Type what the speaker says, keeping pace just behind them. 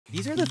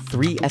These are the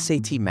 3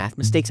 SAT math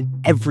mistakes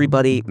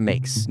everybody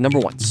makes. Number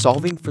 1,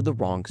 solving for the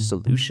wrong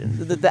solution.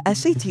 The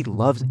SAT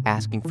loves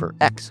asking for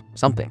x,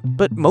 something,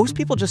 but most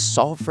people just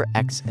solve for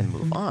x and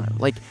move on.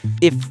 Like,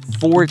 if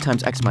 4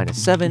 times x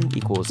minus 7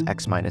 equals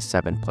x minus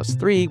 7 plus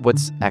 3,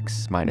 what's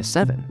x minus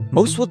 7?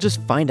 Most will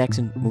just find x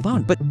and move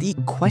on, but the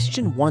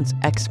question wants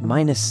x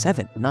minus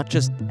 7, not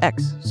just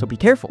x, so be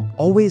careful.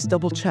 Always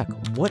double check,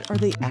 what are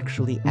they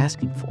actually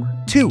asking for?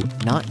 2,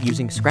 not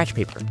using scratch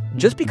paper.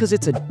 Just because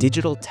it's a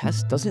digital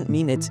test doesn't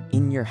mean it's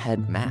in your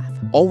head math.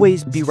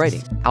 Always be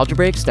writing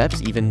algebraic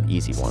steps, even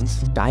easy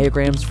ones,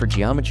 diagrams for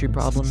geometry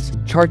problems,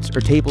 charts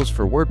or tables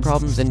for word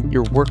problems, and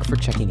your work for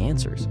checking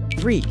answers.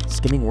 3,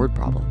 skimming word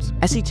problems.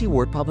 SAT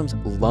word problems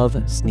love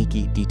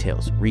sneaky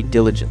details. Read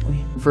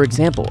diligently. For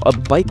example, a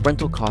bike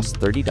rental costs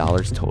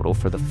 $30 total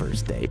for the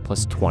first day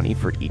plus $20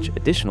 for each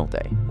additional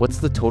day. What's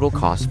the total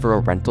cost for a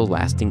rental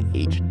lasting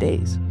 8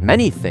 days?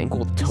 Many think,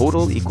 well,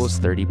 total equals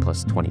 30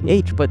 plus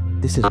 20h, but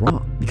this is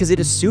wrong because it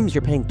assumes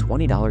you're paying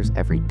 $20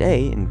 every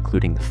day,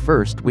 including the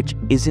first, which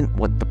isn't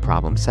what the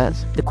problem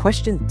says. The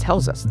question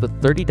tells us the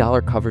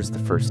 $30 covers the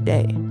first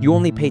day. You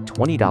only pay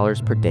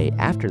 $20 per day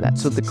after that,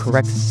 so the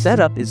correct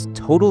setup is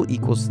total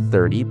equals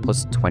 30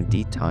 plus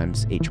 20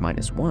 times h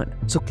minus 1.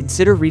 So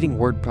consider reading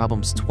word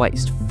problems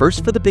twice,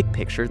 first for the big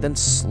picture, then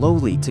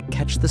slowly to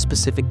catch the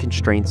specific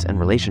constraints and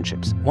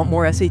relationships. Want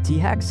more SAT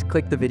hacks?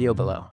 Click the video below.